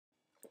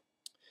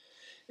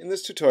In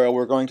this tutorial,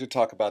 we're going to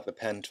talk about the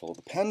pen tool.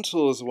 The pen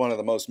tool is one of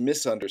the most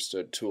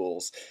misunderstood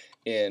tools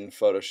in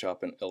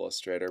Photoshop and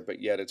Illustrator,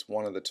 but yet it's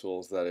one of the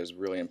tools that is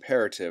really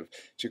imperative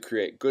to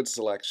create good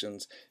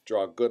selections,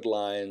 draw good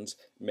lines,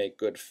 make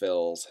good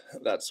fills,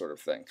 that sort of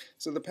thing.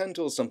 So the pen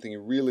tool is something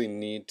you really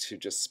need to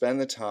just spend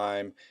the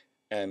time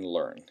and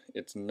learn.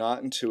 It's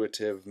not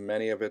intuitive.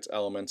 Many of its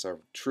elements are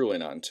truly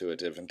not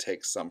intuitive and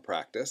take some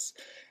practice.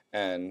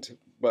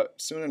 But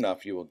soon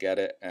enough you will get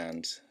it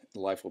and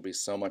life will be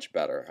so much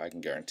better, I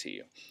can guarantee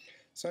you.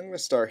 So I'm going to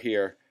start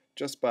here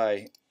just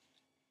by,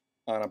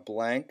 on a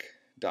blank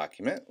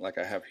document like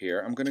I have here,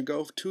 I'm going to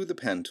go to the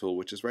pen tool,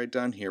 which is right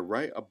down here,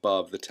 right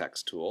above the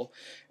text tool.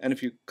 And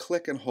if you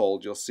click and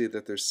hold, you'll see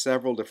that there's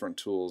several different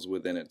tools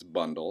within its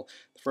bundle.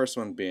 The first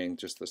one being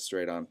just the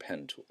straight on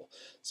pen tool.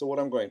 So what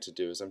I'm going to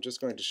do is I'm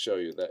just going to show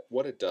you that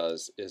what it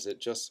does is it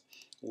just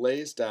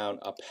lays down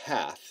a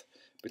path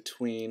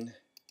between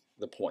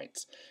the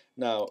points.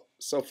 Now,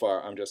 so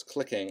far I'm just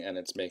clicking and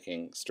it's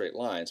making straight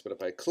lines, but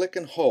if I click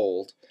and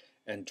hold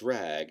and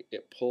drag,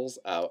 it pulls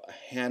out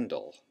a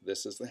handle.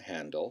 This is the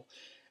handle,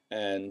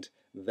 and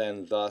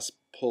then thus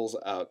pulls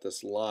out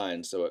this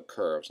line so it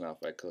curves. Now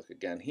if I click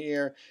again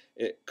here,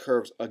 it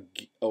curves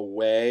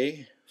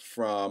away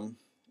from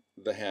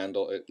the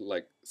handle. It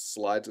like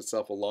slides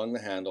itself along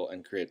the handle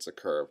and creates a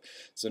curve.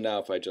 So now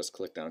if I just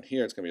click down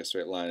here, it's going to be a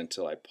straight line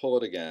until I pull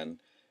it again,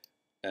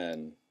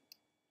 and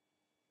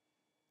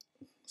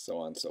so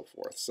on and so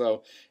forth.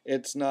 So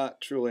it's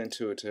not truly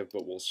intuitive,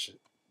 but we'll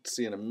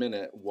see in a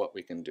minute what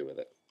we can do with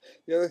it.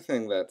 The other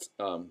thing that's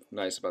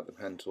nice about the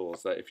pen tool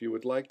is that if you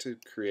would like to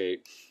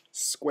create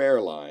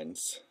square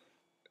lines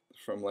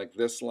from like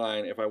this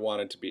line, if I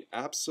wanted to be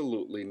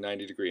absolutely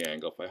 90-degree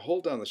angle, if I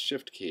hold down the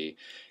shift key,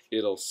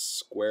 it'll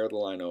square the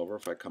line over.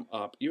 If I come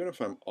up, even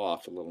if I'm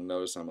off a little,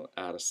 notice I'm going to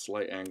add a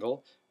slight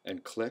angle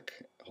and click,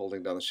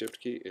 holding down the shift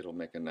key, it'll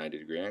make a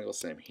 90-degree angle.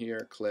 Same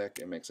here, click,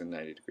 it makes a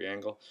 90-degree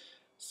angle.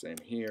 Same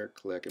here,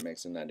 click, it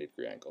makes a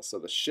 90-degree angle. So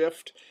the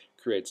shift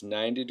creates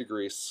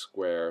 90-degree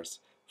squares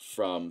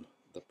from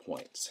the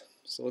points.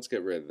 So let's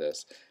get rid of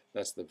this.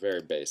 That's the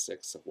very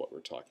basics of what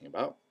we're talking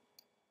about.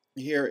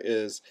 Here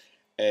is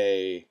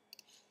a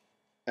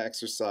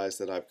exercise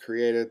that I've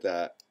created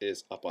that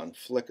is up on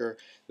Flickr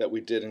that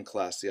we did in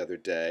class the other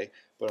day,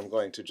 but I'm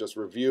going to just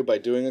review by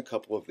doing a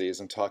couple of these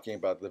and talking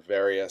about the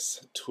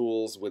various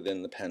tools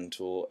within the pen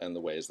tool and the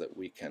ways that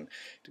we can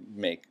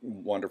make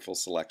wonderful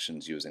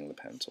selections using the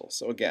pen tool.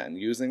 So again,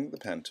 using the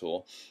pen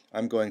tool,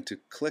 I'm going to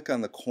click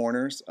on the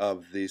corners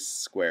of these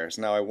squares.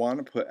 Now I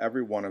want to put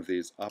every one of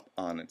these up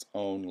on its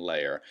own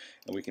layer,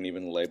 and we can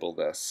even label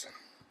this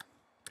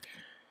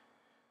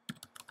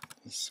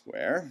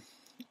square.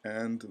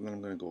 And then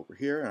I'm going to go over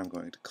here and I'm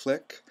going to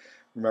click.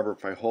 Remember,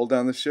 if I hold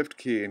down the shift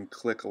key and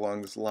click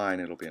along this line,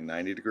 it'll be a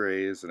 90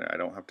 degrees and I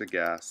don't have to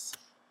guess.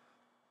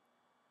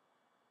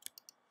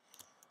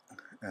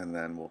 And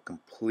then we'll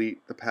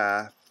complete the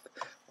path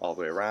all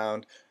the way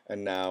around.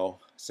 And now,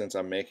 since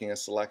I'm making a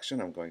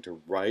selection, I'm going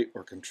to right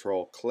or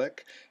control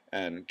click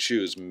and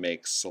choose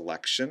make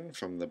selection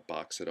from the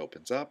box that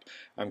opens up.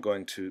 I'm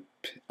going to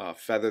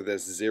feather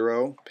this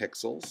 0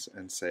 pixels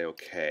and say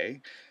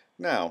OK.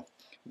 Now,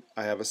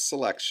 I have a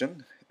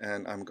selection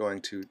and I'm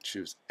going to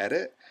choose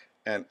edit,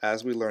 and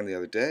as we learned the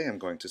other day, I'm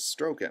going to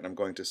stroke it, and I'm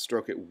going to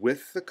stroke it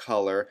with the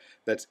color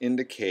that's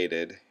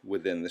indicated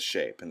within the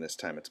shape, and this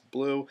time it's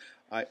blue.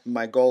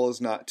 My goal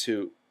is not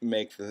to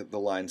make the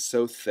line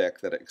so thick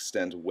that it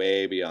extends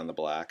way beyond the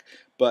black,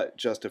 but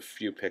just a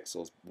few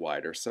pixels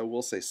wider. So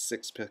we'll say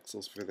 6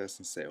 pixels for this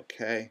and say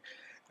OK,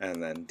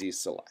 and then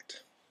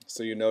deselect.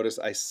 So you notice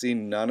I see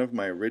none of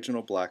my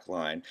original black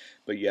line,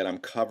 but yet I'm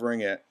covering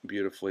it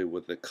beautifully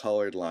with the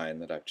colored line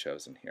that I've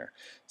chosen here.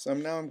 So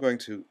now I'm going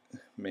to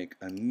make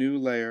a new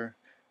layer.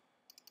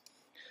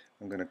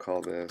 I'm going to call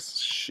this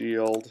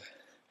shield,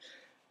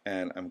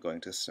 and I'm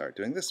going to start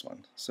doing this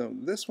one. So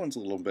this one's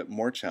a little bit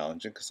more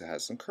challenging because it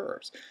has some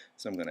curves.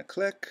 So I'm going to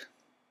click,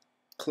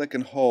 click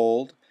and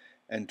hold,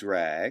 and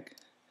drag,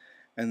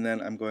 and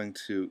then I'm going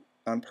to,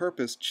 on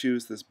purpose,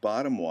 choose this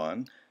bottom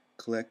one,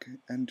 click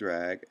and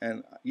drag,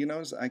 and you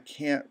notice I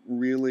can't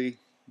really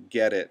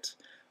get it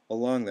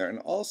along there. And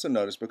also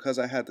notice, because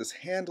I had this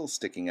handle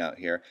sticking out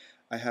here,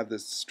 I have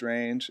this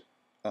strange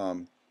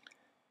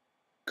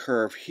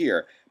curve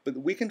here. But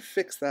we can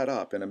fix that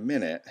up in a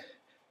minute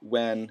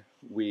when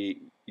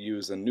we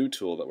use a new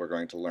tool that we're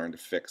going to learn to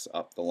fix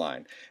up the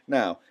line.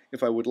 Now,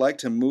 if I would like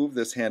to move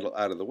this handle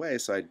out of the way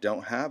so I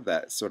don't have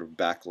that sort of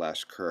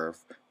backlash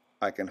curve,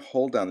 I can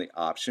hold down the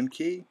Option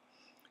key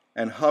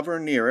and hover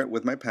near it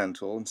with my pen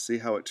tool and see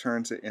how it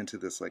turns it into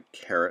this like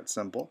caret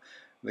symbol.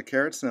 The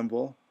caret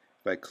symbol,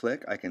 if I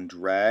click, I can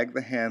drag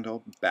the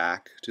handle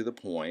back to the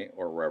point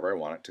or wherever I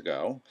want it to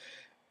go,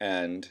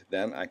 and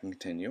then I can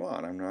continue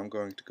on. I'm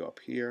going to go up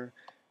here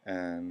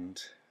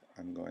and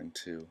I'm going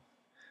to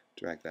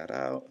drag that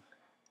out,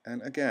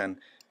 and again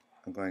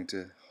I'm going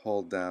to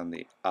hold down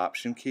the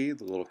Option key,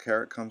 the little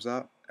caret comes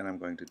up, and I'm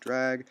going to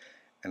drag,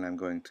 and I'm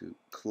going to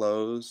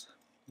close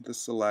the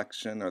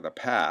selection or the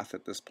path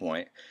at this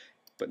point,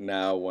 but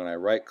now when I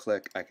right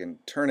click I can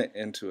turn it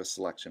into a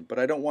selection. But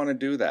I don't want to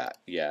do that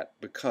yet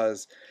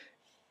because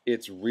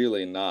it's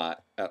really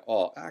not at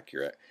all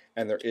accurate,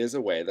 and there is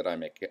a way that I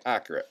make it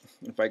accurate.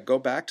 If I go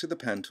back to the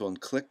pen tool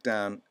and click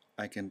down,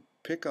 I can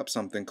pick up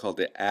something called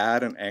the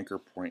Add an Anchor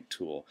Point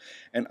tool,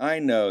 and I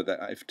know that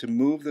if to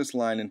move this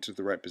line into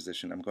the right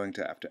position, I'm going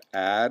to have to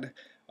add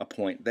a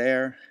point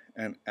there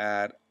and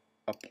add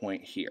a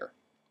point here.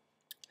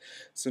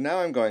 So now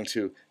I'm going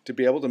to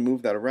be able to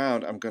move that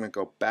around, I'm going to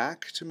go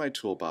back to my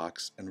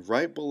toolbox, and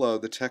right below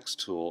the text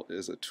tool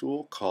is a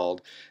tool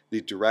called the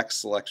Direct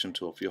Selection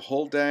tool. If you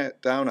hold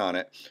down on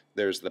it,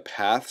 there's the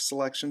Path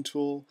Selection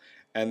tool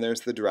and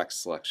there's the Direct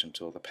Selection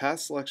tool. The Path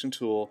Selection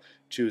tool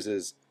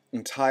chooses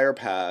entire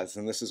paths,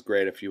 and this is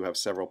great if you have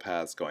several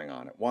paths going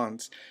on at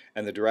once,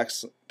 and the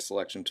Direct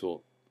Selection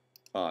tool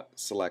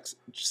selects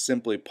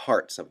simply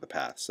parts of the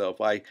path. So if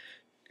I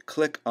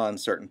click on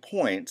certain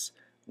points,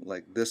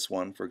 like this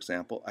one for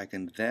example, I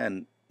can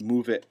then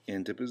move it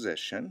into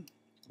position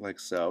like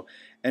so,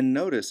 and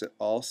notice it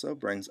also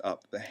brings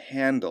up the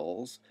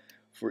handles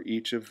for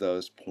each of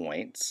those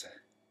points.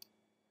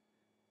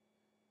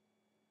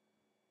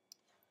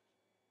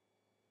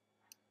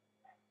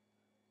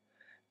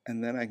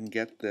 And then I can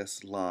get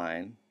this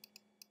line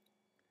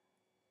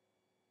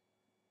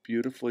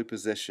beautifully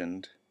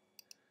positioned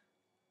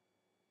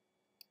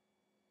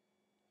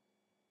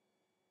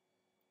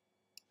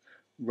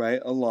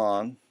right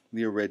along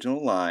the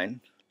original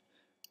line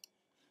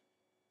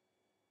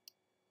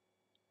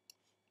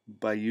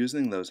by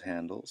using those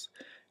handles,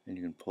 and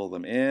you can pull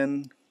them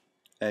in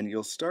and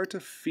you'll start to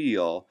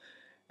feel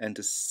and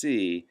to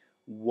see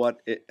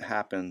what it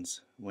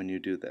happens when you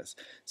do this.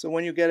 So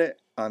when you get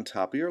it on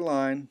top of your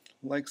line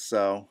like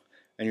so,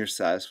 and you're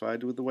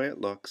satisfied with the way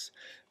it looks,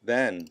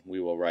 then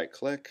we will right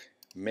click,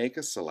 make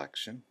a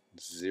selection,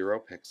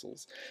 0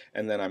 pixels,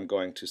 and then I'm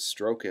going to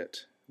stroke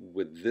it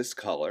with this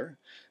color.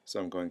 So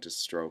I'm going to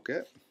stroke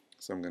it.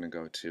 So I'm going to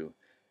go to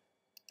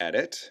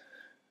Edit,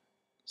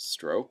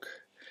 Stroke,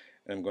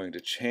 and I'm going to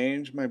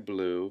change my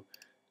blue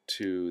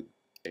to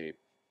a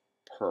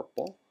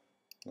purple,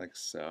 like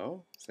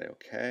so. Say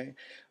OK.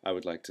 I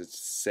would like to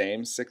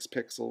same 6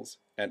 pixels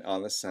and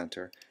on the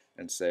center,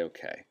 and say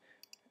OK.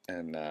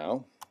 And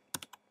now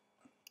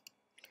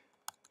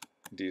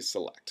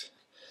deselect.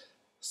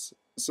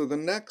 So the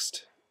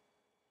next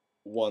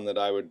one that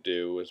I would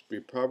do would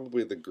be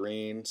probably the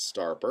green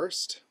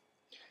starburst,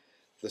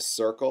 the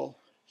circle,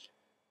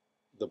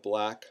 the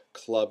black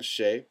club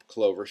shape,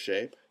 clover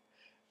shape,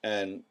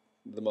 and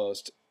the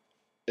most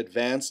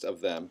advanced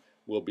of them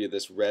will be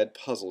this red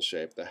puzzle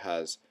shape that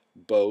has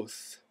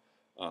both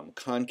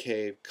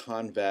concave,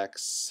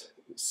 convex,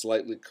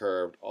 slightly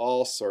curved,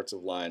 all sorts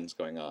of lines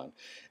going on.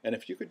 And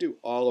if you could do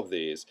all of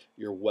these,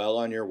 you're well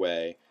on your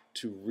way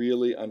to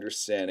really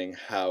understanding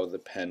how the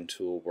pen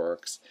tool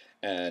works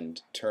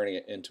and turning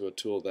it into a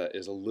tool that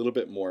is a little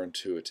bit more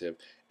intuitive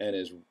and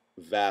is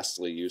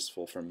vastly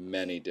useful for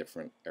many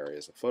different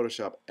areas of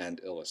Photoshop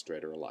and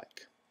Illustrator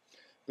alike.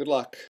 Good luck.